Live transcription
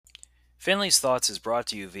Finley's Thoughts is brought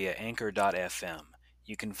to you via Anchor.fm.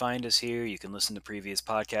 You can find us here, you can listen to previous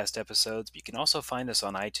podcast episodes, but you can also find us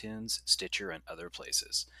on iTunes, Stitcher, and other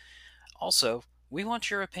places. Also, we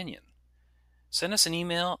want your opinion. Send us an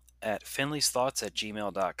email at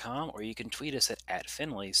finleysthoughts@gmail.com, or you can tweet us at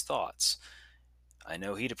 @finleysthoughts. I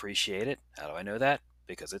know he'd appreciate it. How do I know that?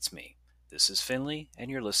 Because it's me. This is Finley,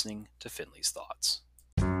 and you're listening to Finley's Thoughts.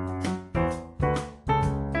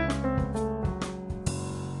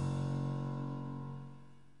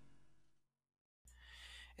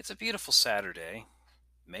 It's a beautiful Saturday,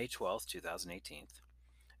 May 12th, 2018.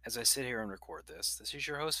 As I sit here and record this is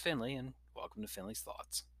your host, Finley, and welcome to Finley's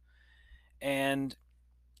Thoughts. And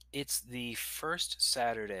it's the first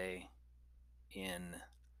Saturday in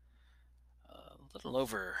a little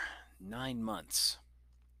over 9 months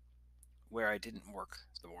where I didn't work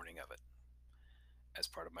the morning of it as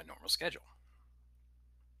part of my normal schedule.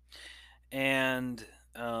 And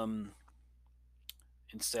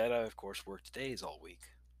instead, I, of course, worked days all week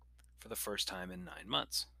for the first time in 9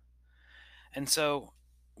 months. And so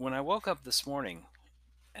when I woke up this morning,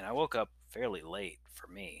 and I woke up fairly late for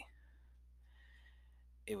me,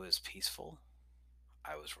 it was peaceful,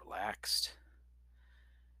 I was relaxed,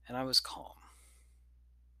 and I was calm.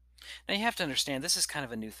 Now you have to understand, this is kind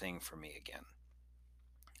of a new thing for me again.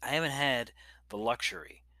 I haven't had the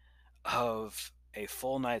luxury of a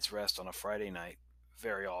full night's rest on a Friday night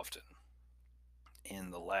very often in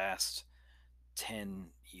the last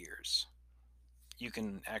 10 years. You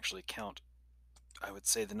can actually count, I would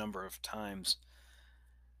say, the number of times,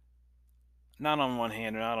 not on one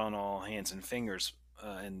hand, not on all hands and fingers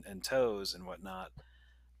and toes and whatnot,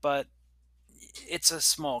 but it's a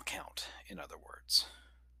small count, in other words,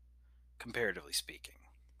 comparatively speaking.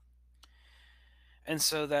 And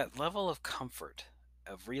so that level of comfort,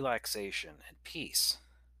 of relaxation and peace,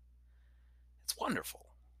 it's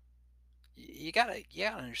wonderful. You gotta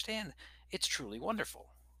understand, it's truly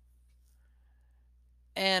wonderful.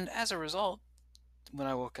 And as a result, when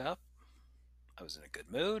I woke up, I was in a good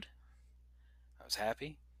mood. I was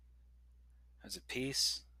happy. I was at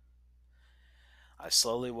peace. I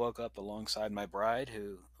slowly woke up alongside my bride,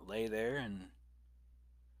 who lay there and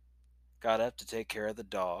got up to take care of the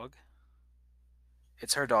dog.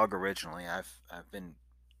 It's her dog originally. I've been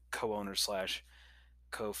co-owner slash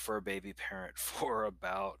co-fur baby parent for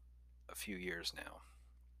about a few years now.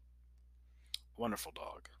 Wonderful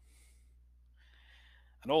dog.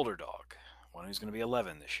 An older dog, one who's going to be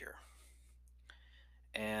 11 this year.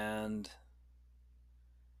 And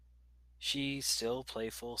she's still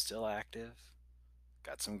playful, still active.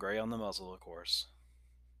 Got some gray on the muzzle, of course.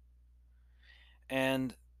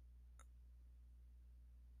 And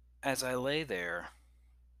as I lay there,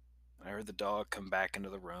 I heard the dog come back into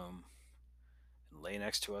the room and lay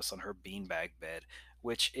next to us on her beanbag bed,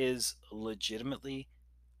 which is legitimately,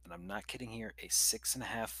 and I'm not kidding here, a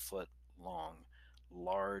 6.5 foot long,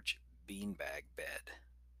 large beanbag bed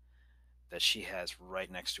that she has right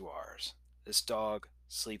next to ours. This dog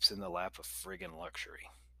sleeps in the lap of friggin' luxury.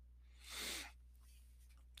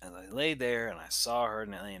 And I lay there and I saw her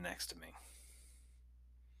laying next to me.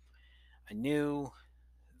 I knew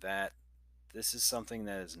that this is something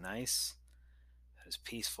that is nice, that is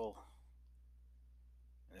peaceful,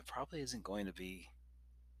 and it probably isn't going to be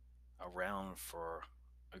around for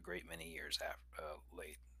a great many years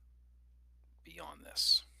late beyond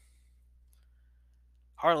this.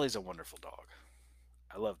 Harley's a wonderful dog.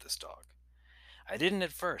 I love this dog. I didn't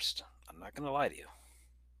at first. I'm not going to lie to you.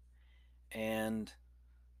 And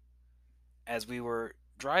as we were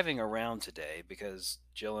driving around today, because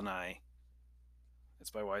Jill and I,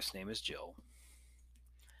 it's my wife's name is Jill.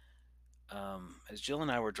 As Jill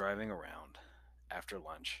and I were driving around after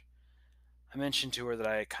lunch, I mentioned to her that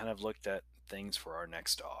I kind of looked at things for our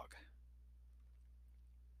next dog.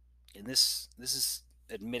 And this is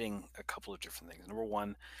admitting a couple of different things. Number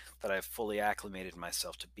one, that I've fully acclimated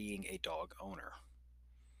myself to being a dog owner.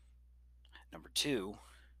 Number two,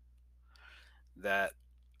 that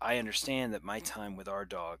I understand that my time with our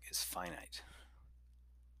dog is finite.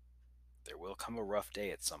 There will come a rough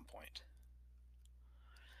day at some point.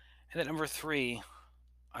 And that number three,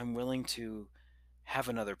 I'm willing to have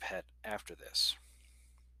another pet after this.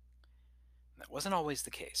 And that wasn't always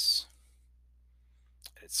the case.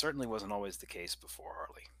 It certainly wasn't always the case before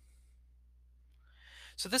Harley.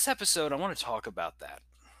 So this episode, I want to talk about that.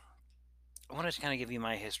 I want to kind of give you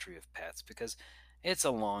my history of pets because it's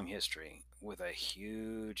a long history with a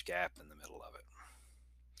huge gap in the middle of it.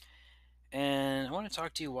 And I want to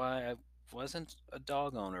talk to you why I wasn't a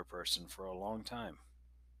dog owner person for a long time.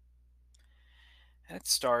 And it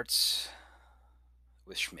starts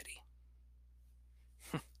with Schmitty.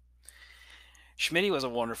 Schmitty was a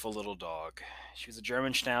wonderful little dog. She was a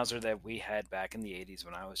German Schnauzer that we had back in the 80s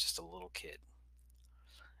when I was just a little kid.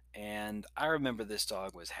 And I remember this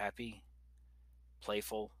dog was happy,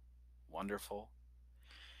 playful, wonderful,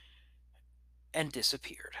 and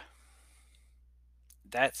disappeared.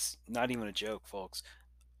 That's not even a joke, folks.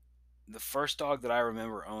 The first dog that I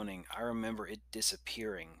remember owning, I remember it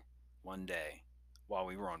disappearing one day while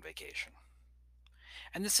we were on vacation.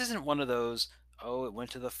 And this isn't one of those, oh, it went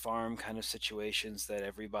to the farm kind of situations that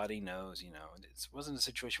everybody knows, you know. It wasn't a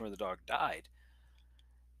situation where the dog died.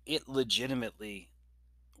 It legitimately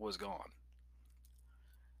was gone.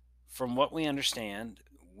 From what we understand,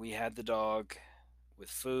 we had the dog with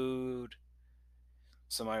food.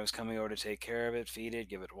 Somebody was coming over to take care of it, feed it,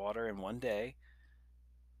 give it water, and one day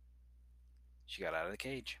she got out of the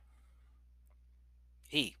cage.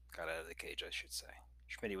 He got out of the cage, I should say.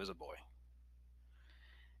 Schmitty was a boy.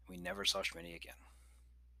 We never saw Schmitty again.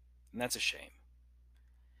 And that's a shame.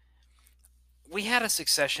 We had a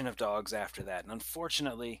succession of dogs after that, and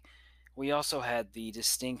unfortunately, we also had the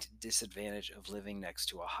distinct disadvantage of living next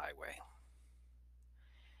to a highway.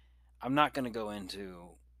 I'm not going to go into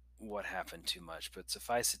what happened too much, but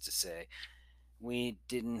suffice it to say, we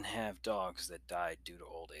didn't have dogs that died due to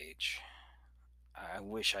old age. I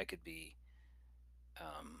wish I could be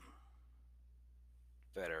um,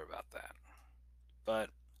 better about that, but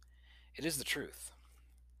it is the truth.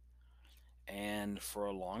 And for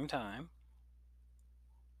a long time,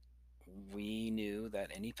 we knew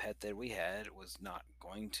that any pet that we had was not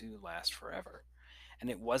going to last forever. And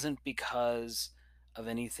it wasn't because of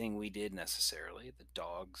anything we did necessarily. The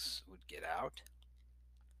dogs would get out,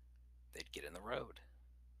 they'd get in the road.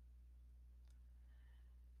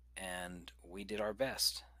 And we did our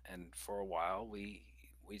best. And for a while, we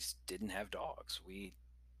just didn't have dogs. We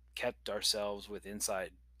kept ourselves with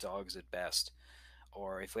inside dogs at best.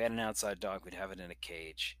 Or if we had an outside dog, we'd have it in a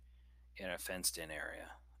cage in a fenced in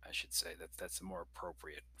area. I should say that's a more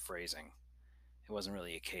appropriate phrasing. It wasn't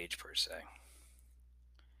really a cage per se.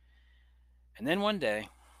 And then one day,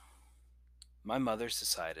 my mother's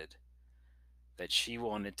decided that she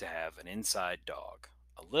wanted to have an inside dog,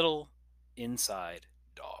 a little inside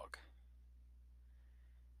dog.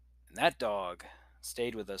 And that dog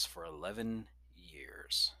stayed with us for 11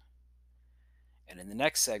 years. And in the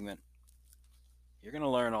next segment, you're going to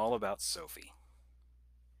learn all about Sophie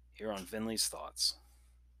here on Vinley's Thoughts.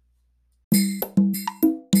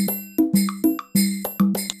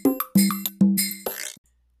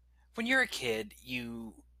 When you're a kid,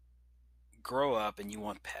 you grow up and you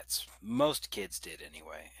want pets. Most kids did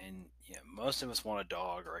anyway. And most of us want a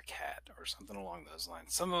dog or a cat or something along those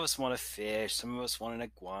lines. Some of us want a fish, some of us want an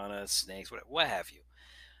iguana, snakes, what have you.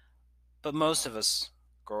 But most of us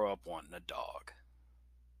grow up wanting a dog.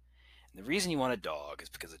 And the reason you want a dog is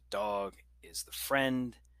because a dog is the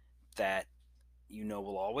friend that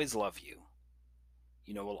will always love you,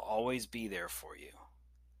 will always be there for you,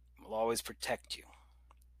 will always protect you.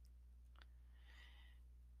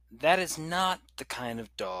 That is not the kind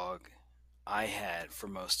of dog I had for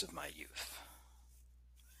most of my youth.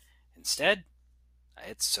 Instead, I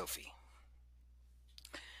had Sophie.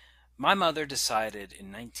 My mother decided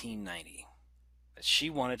in 1990 that she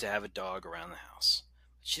wanted to have a dog around the house.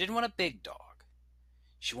 She didn't want a big dog.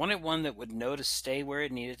 She wanted one that would know to stay where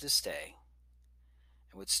it needed to stay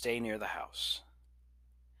and would stay near the house.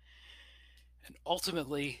 And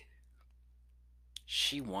ultimately,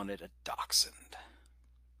 she wanted a dachshund.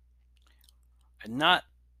 And not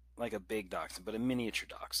like a big dachshund, but a miniature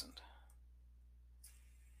dachshund.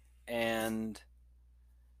 And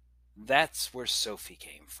that's where Sophie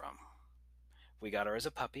came from. We got her as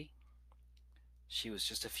a puppy. She was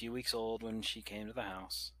just a few weeks old when she came to the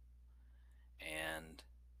house. And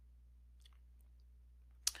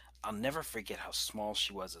I'll never forget how small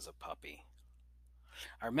she was as a puppy.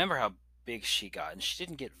 I remember how big she got, and she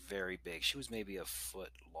didn't get very big. She was maybe a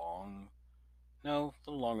foot long. No, a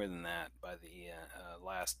little longer than that by the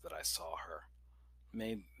last that I saw her.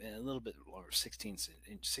 Maybe a little bit longer, 16,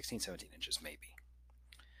 17 inches maybe.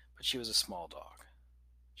 But she was a small dog.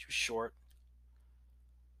 She was short,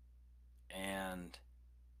 and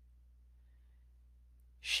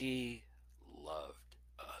she loved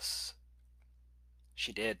us.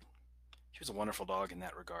 She did. She was a wonderful dog in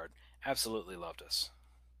that regard. Absolutely loved us.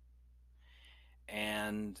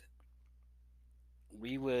 And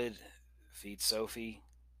we would feed Sophie.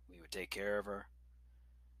 We would take care of her.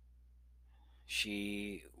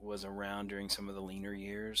 She was around during some of the leaner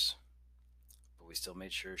years, but we still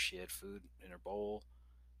made sure she had food in her bowl,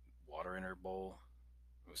 water in her bowl.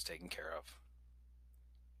 It was taken care of.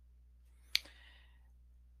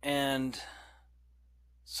 And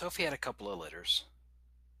Sophie had a couple of litters.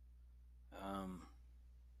 Um,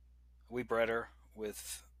 we bred her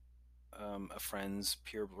with a friend's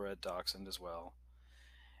purebred dachshund as well.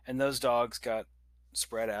 And those dogs got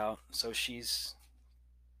spread out. So she's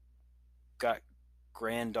got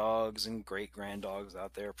grand dogs and great grand dogs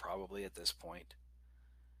out there probably at this point.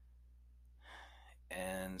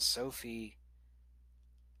 And Sophie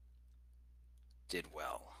did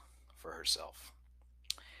well for herself.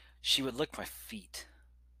 She would lick my feet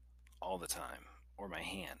all the time, or my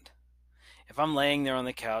hand. If I'm laying there on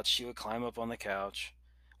the couch, she would climb up on the couch,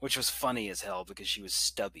 which was funny as hell because she was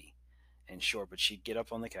stubby and short, but she'd get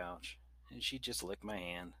up on the couch and she'd just lick my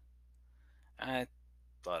hand. I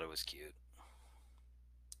thought it was cute.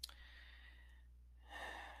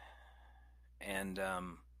 And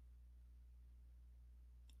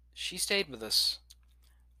she stayed with us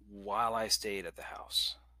while I stayed at the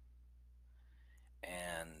house.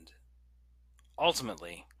 And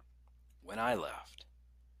ultimately, when I left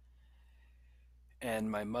and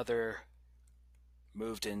my mother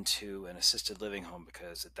moved into an assisted living home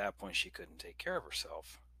because at that point she couldn't take care of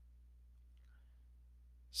herself,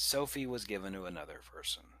 Sophie was given to another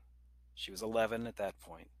person. She was 11 at that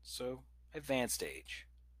point, so advanced age.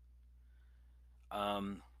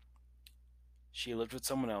 Um, she lived with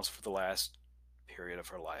someone else for the last period of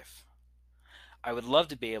her life. I would love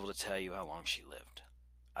to be able to tell you how long she lived.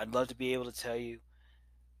 I'd love to be able to tell you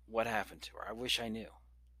what happened to her. I wish I knew.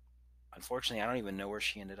 Unfortunately, I don't even know where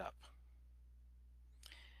she ended up.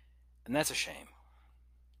 And that's a shame.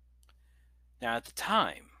 Now, at the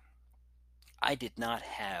time, I did not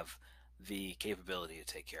have the capability to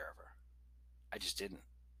take care of her. I just didn't.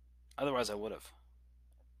 Otherwise, I would have.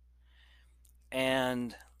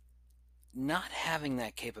 And not having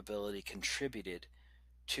that capability contributed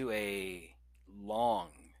to a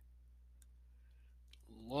long,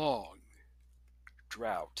 long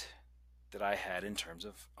drought that I had in terms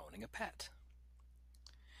of owning a pet.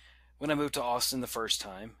 When I moved to Austin the first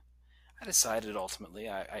time, I decided ultimately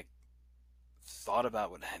I thought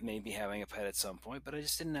about maybe having a pet at some point, but I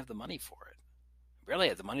just didn't have the money for it. I barely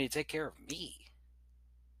had the money to take care of me,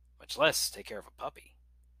 much less take care of a puppy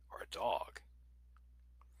or a dog.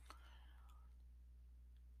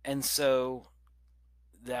 And so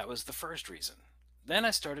that was the first reason. Then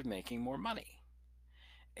I started making more money.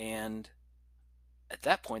 And at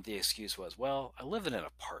that point, the excuse was, well, I live in an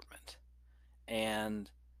apartment and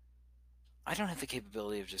I don't have the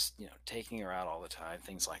capability of just, taking her out all the time,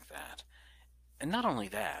 things like that. And not only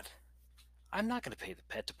that, I'm not going to pay the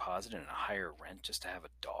pet deposit and a higher rent just to have a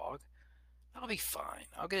dog. I'll be fine.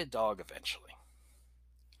 I'll get a dog eventually.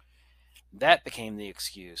 That became the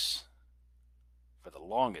excuse for the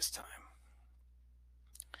longest time.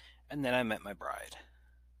 And then I met my bride.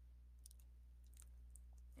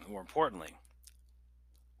 More importantly,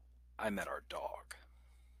 I met our dog.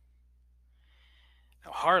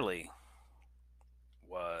 Now, Harley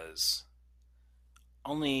was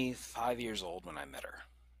only 5 years old when I met her.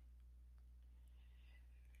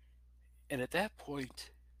 And at that point,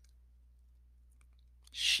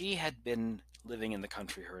 she had been living in the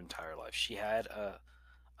country her entire life. She had a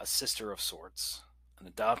sister of sorts, an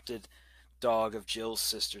adopted dog of Jill's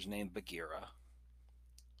sisters named Bagheera.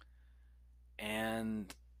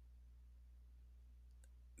 And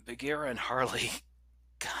Bagheera and Harley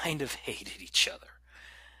kind of hated each other.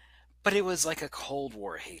 But it was like a Cold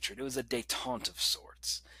War hatred. It was a détente of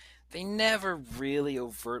sorts. They never really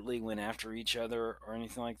overtly went after each other or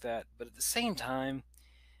anything like that. But at the same time,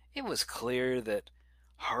 it was clear that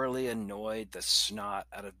Harley annoyed the snot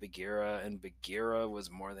out of Bagheera, and Bagheera was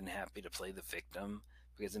more than happy to play the victim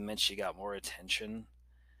because it meant she got more attention.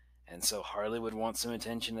 And so Harley would want some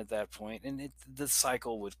attention at that point, and the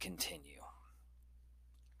cycle would continue.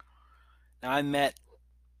 Now, I met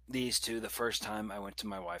these two the first time I went to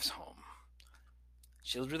my wife's home.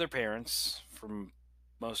 She lived with her parents for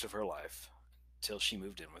most of her life till she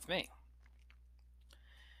moved in with me.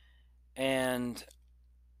 And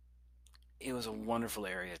it was a wonderful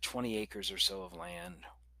area, 20 acres or so of land,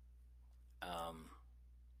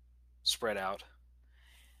 spread out.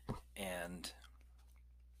 And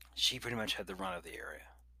she pretty much had the run of the area.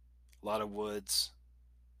 A lot of woods,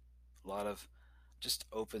 a lot of just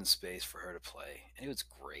open space for her to play. And it was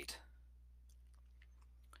great.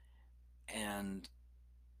 And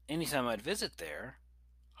anytime I'd visit there,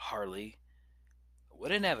 Harley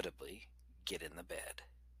would inevitably get in the bed.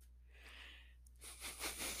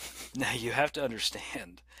 Now you have to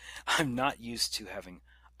understand, I'm not used to having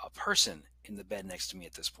a person in the bed next to me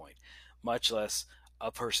at this point, much less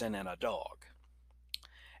a person and a dog.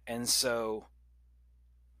 And so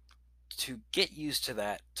to get used to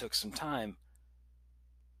that took some time,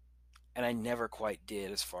 and I never quite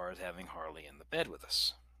did as far as having Harley in the bed with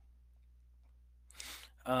us.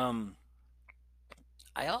 Um,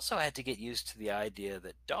 I also had to get used to the idea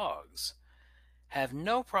that dogs have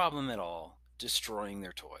no problem at all destroying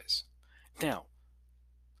their toys. Now,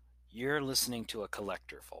 you're listening to a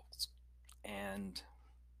collector, folks, and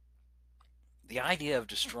the idea of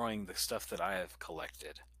destroying the stuff that I have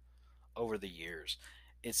collected over the years,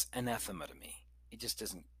 it's anathema to me. It just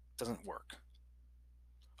doesn't work.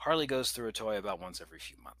 Harley goes through a toy about once every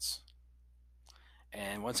few months.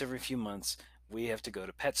 And once every few months, we have to go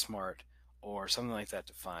to PetSmart or something like that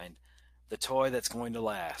to find the toy that's going to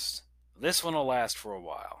last. This one will last for a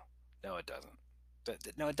while. No, it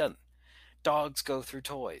doesn't. No, it doesn't. Dogs go through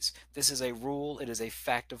toys. This is a rule, it is a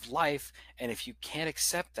fact of life, and if you can't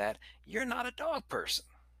accept that, you're not a dog person.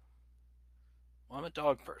 Well, I'm a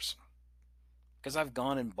dog person because I've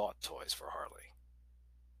gone and bought toys for Harley,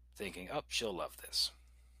 thinking, oh, she'll love this.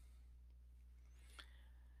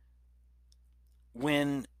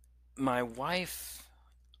 When my wife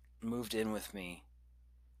moved in with me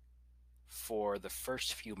for the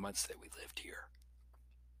first few months that we lived here,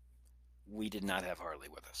 we did not have Harley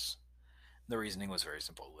with us. The reasoning was very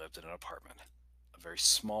simple. We lived in an apartment, a very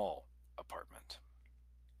small apartment.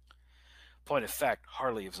 Point of fact,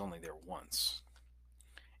 Harley was only there once,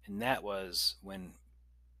 and that was when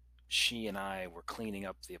she and I were cleaning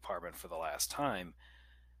up the apartment for the last time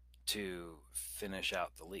to finish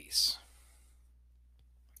out the lease.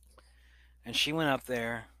 And she went up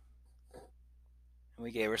there, and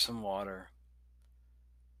we gave her some water.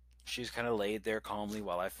 She's kind of laid there calmly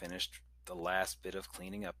while I finished the last bit of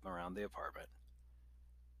cleaning up around the apartment.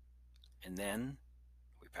 And then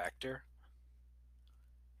we packed her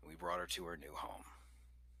and we brought her to her new home.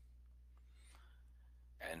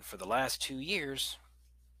 And for the last 2 years,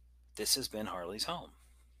 this has been Harley's home.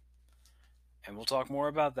 And we'll talk more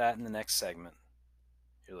about that in the next segment.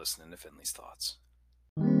 You're listening to Finley's Thoughts.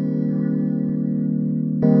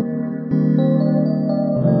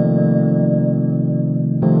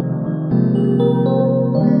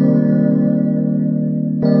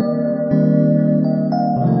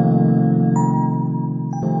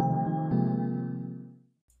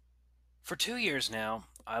 For 2 years now,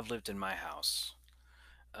 I've lived in my house.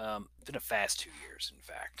 Been a fast 2 years, in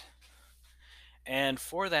fact. And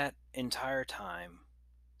for that entire time,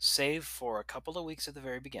 save for a couple of weeks at the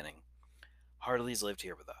very beginning, Harley's lived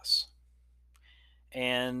here with us.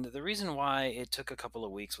 And the reason why it took a couple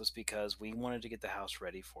of weeks was because we wanted to get the house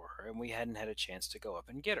ready for her and we hadn't had a chance to go up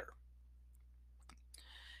and get her.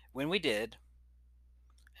 When we did,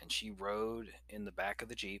 and she rode in the back of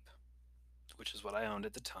the Jeep, which is what I owned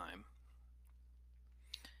at the time,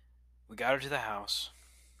 we got her to the house,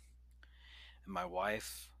 and my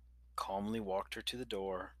wife calmly walked her to the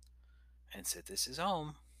door and said, "This is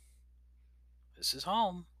home. This is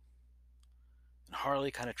home." And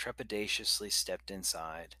Harley kind of trepidatiously stepped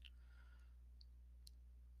inside,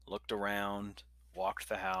 looked around, walked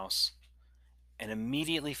the house, and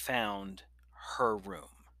immediately found her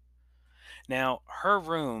room. Now, her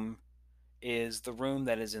room is the room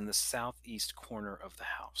that is in the southeast corner of the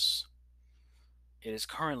house. It is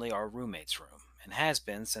currently our roommate's room and has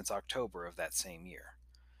been since October of that same year.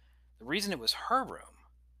 The reason it was her room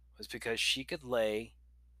was because she could lay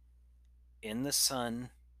in the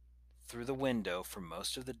sun through the window for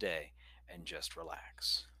most of the day and just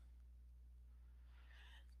relax.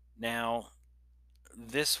 Now,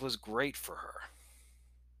 this was great for her.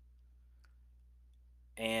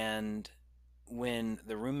 And when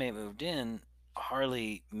the roommate moved in,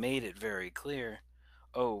 Harley made it very clear,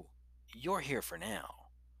 "Oh, you're here for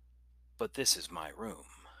now, but this is my room."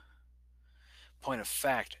 Point of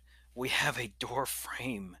fact, we have a door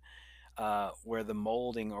frame where the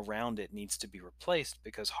molding around it needs to be replaced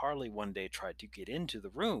because Harley one day tried to get into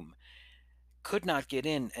the room, could not get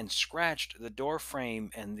in, and scratched the door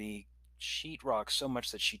frame and the sheetrock so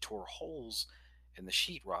much that she tore holes in the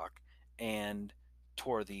sheetrock and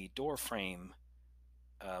tore the door frame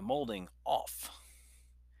molding off.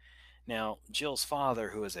 Now, Jill's father,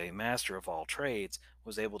 who is a master of all trades,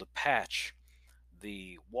 was able to patch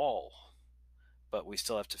the wall, but we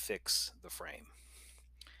still have to fix the frame.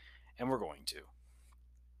 And we're going to.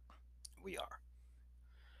 We are.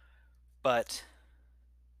 But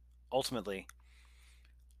ultimately,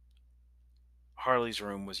 Harley's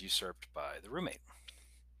room was usurped by the roommate.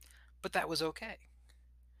 But that was okay.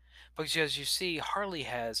 Because as you see, Harley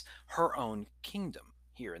has her own kingdom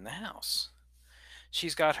here in the house.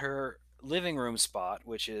 She's got her living room spot,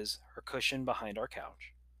 which is her cushion behind our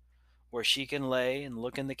couch, where she can lay and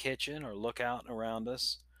look in the kitchen or look out around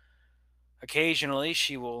us. Occasionally,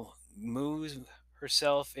 she will move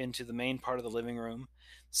herself into the main part of the living room,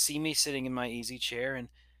 see me sitting in my easy chair, and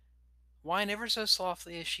whine ever so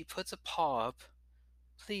softly as she puts a paw up.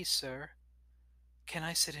 Please, sir, can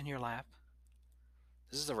I sit in your lap?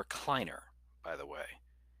 This is a recliner, by the way.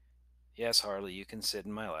 Yes, Harley, you can sit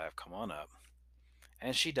in my lap. Come on up.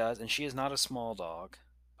 And she does, and she is not a small dog,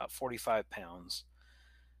 about 45 pounds.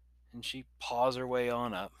 And she paws her way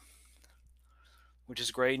on up, which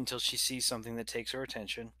is great until she sees something that takes her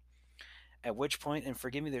attention. At which point, and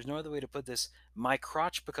forgive me, there's no other way to put this, my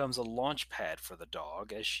crotch becomes a launch pad for the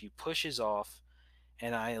dog as she pushes off,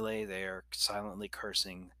 and I lay there silently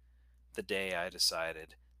cursing the day I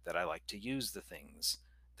decided that I like to use the things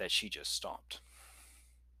that she just stomped.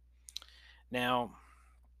 Now,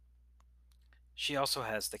 she also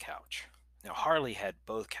has the couch. Now, Harley had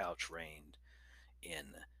both couch reined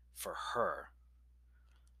in for her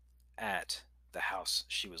at the house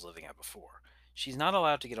she was living at before. She's not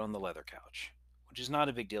allowed to get on the leather couch, which is not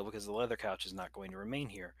a big deal because the leather couch is not going to remain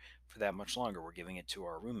here for that much longer. We're giving it to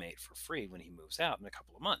our roommate for free when he moves out in a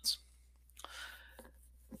couple of months.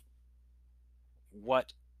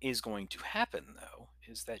 What is going to happen, though,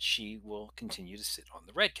 is that she will continue to sit on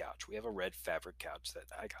the red couch. We have a red fabric couch that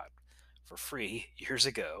I got for free years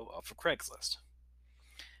ago off of Craigslist.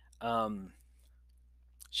 Um,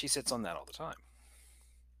 she sits on that all the time.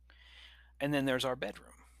 And then there's our bedroom.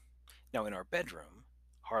 Now, in our bedroom,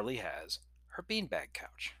 Harley has her beanbag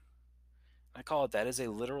couch. I call it that is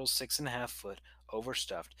a literal 6.5 foot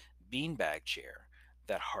overstuffed beanbag chair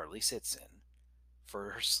that Harley sits in for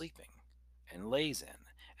her sleeping and lays in.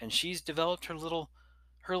 And she's developed her little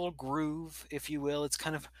groove, if you will. It's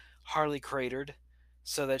kind of Harley cratered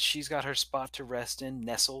so that she's got her spot to rest in,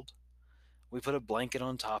 nestled. We put a blanket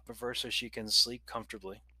on top of her so she can sleep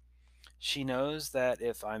comfortably. She knows that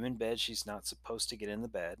if I'm in bed, she's not supposed to get in the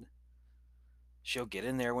bed. She'll get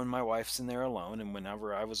in there when my wife's in there alone, and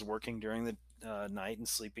whenever I was working during the night and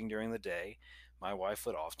sleeping during the day, my wife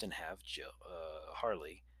would often have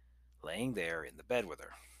Harley laying there in the bed with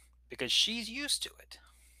her because she's used to it.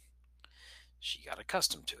 She got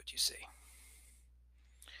accustomed to it, you see.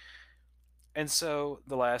 And so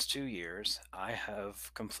the last 2 years, I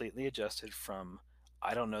have completely adjusted from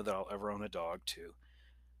I don't know that I'll ever own a dog to,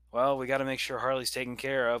 well, we got to make sure Harley's taken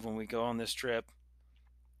care of when we go on this trip,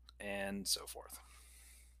 and so forth.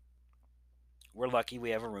 We're lucky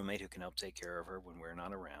we have a roommate who can help take care of her when we're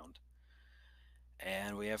not around.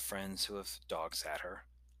 And we have friends who have dog sat her,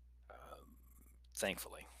 um,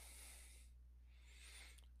 thankfully.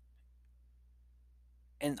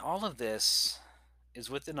 And all of this is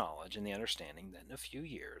with the knowledge and the understanding that in a few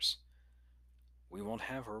years, we won't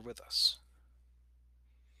have her with us.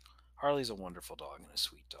 Harley's a wonderful dog and a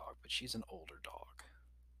sweet dog, but she's an older dog.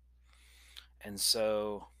 And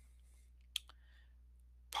so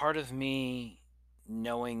part of me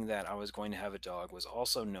knowing that I was going to have a dog was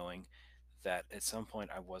also knowing that at some point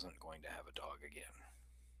I wasn't going to have a dog again,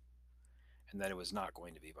 and that it was not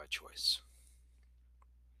going to be by choice.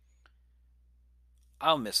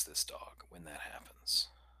 I'll miss this dog when that happens.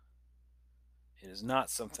 It is not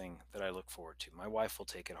something that I look forward to. My wife will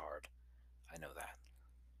take it hard. I know that.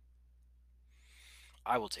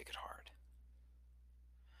 I will take it hard.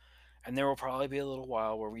 And there will probably be a little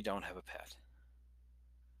while where we don't have a pet,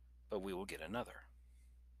 but we will get another.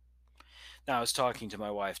 Now, I was talking to my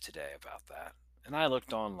wife today about that, and I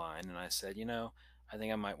looked online and I said, I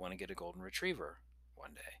think I might want to get a golden retriever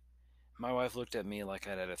one day. My wife looked at me like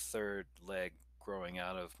I'd had a third leg growing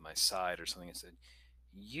out of my side or something and said,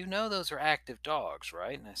 those are active dogs,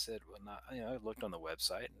 right? And I said, well, not, I looked on the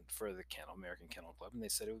website and for the American Kennel Club, and they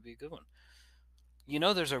said it would be a good one.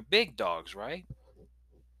 Those are big dogs, right?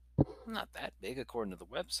 Not that big, according to the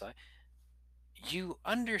website. You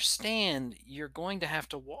understand you're going to have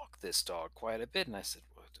to walk this dog quite a bit. And I said,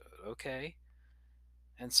 well, okay.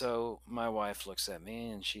 And so my wife looks at me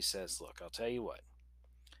and she says, look, I'll tell you what.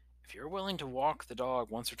 If you're willing to walk the dog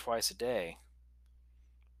once or twice a day,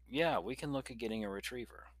 yeah, we can look at getting a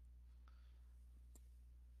retriever.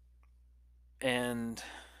 And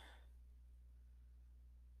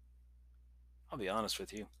I'll be honest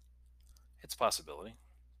with you, it's a possibility,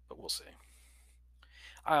 but we'll see.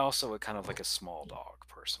 I also would kind of like a small dog,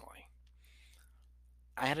 personally.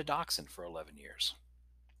 I had a dachshund for 11 years.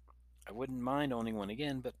 I wouldn't mind owning one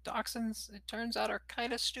again, but dachshunds, it turns out, are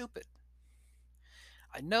kind of stupid.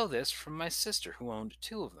 I know this from my sister, who owned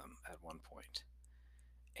two of them at one point.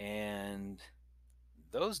 And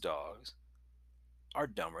those dogs are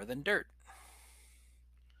dumber than dirt.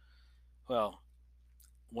 Well,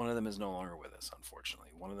 one of them is no longer with us,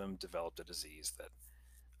 unfortunately. One of them developed a disease that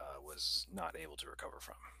was not able to recover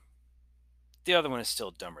from. The other one is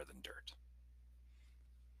still dumber than dirt.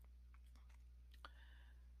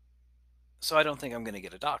 So I don't think I'm going to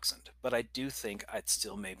get a dachshund, but I do think I'd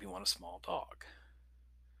still maybe want a small dog.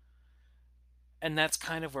 And that's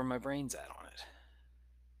kind of where my brain's at on it,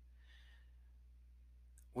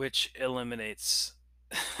 which eliminates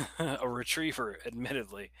a retriever,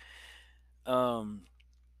 admittedly. Um,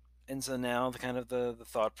 and so now the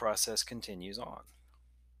thought process continues on.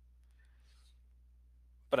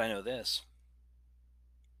 But I know this: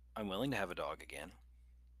 I'm willing to have a dog again,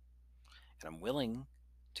 and I'm willing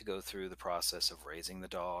to go through the process of raising the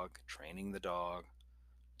dog, training the dog,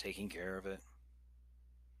 taking care of it,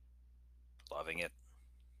 loving it.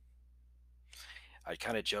 I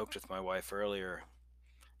kind of joked with my wife earlier,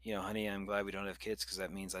 honey, I'm glad we don't have kids because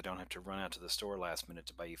that means I don't have to run out to the store last minute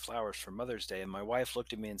to buy you flowers for Mother's Day. And my wife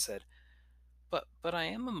looked at me and said, "But I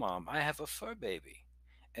am a mom. I have a fur baby."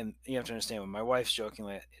 And you have to understand, when my wife's joking,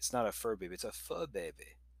 like, it's not a fur baby, it's a fur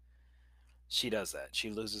baby. She does that. She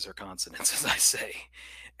loses her consonants, as I say.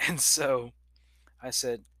 And so I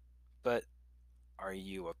said, "But are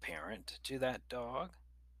you a parent to that dog?"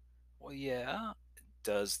 "Well, yeah."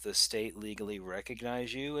 "Does the state legally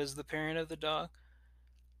recognize you as the parent of the dog?"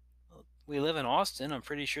 "Well, we live in Austin. I'm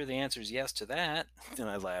pretty sure the answer is yes to that." And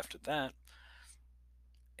I laughed at that.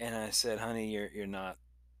 And I said, "Honey, you're not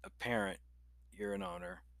a parent. You're an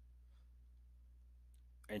owner."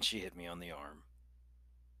 And she hit me on the arm.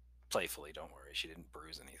 Playfully, don't worry. She didn't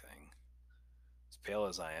bruise anything. As pale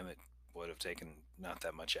as I am, it would have taken not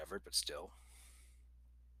that much effort, but still.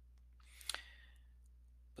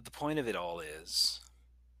 But the point of it all is,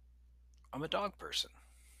 I'm a dog person.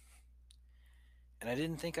 And I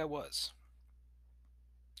didn't think I was.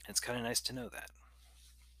 It's kind of nice to know that.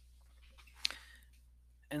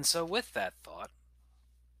 And so, with that thought,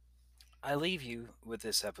 I leave you with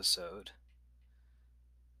this episode.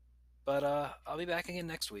 But I'll be back again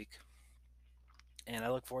next week. And I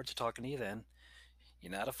look forward to talking to you then. You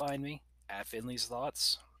know how to find me at Finley's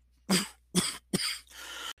Thoughts. I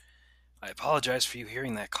apologize for you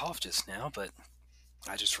hearing that cough just now, but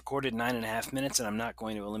I just recorded 9.5 minutes and I'm not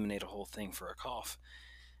going to eliminate a whole thing for a cough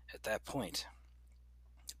at that point.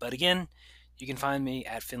 But again, you can find me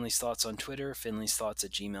at Finley's Thoughts on Twitter,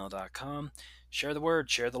 finleysthoughts@gmail.com. Share the word,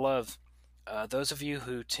 share the love. Those of you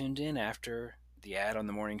who tuned in after the ad on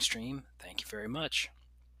the morning stream, thank you very much.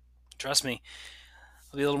 Trust me,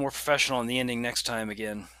 I'll be a little more professional in the ending next time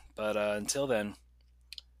again. But until then,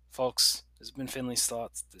 folks, this has been Finley's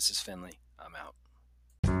Thoughts. This is Finley. I'm out.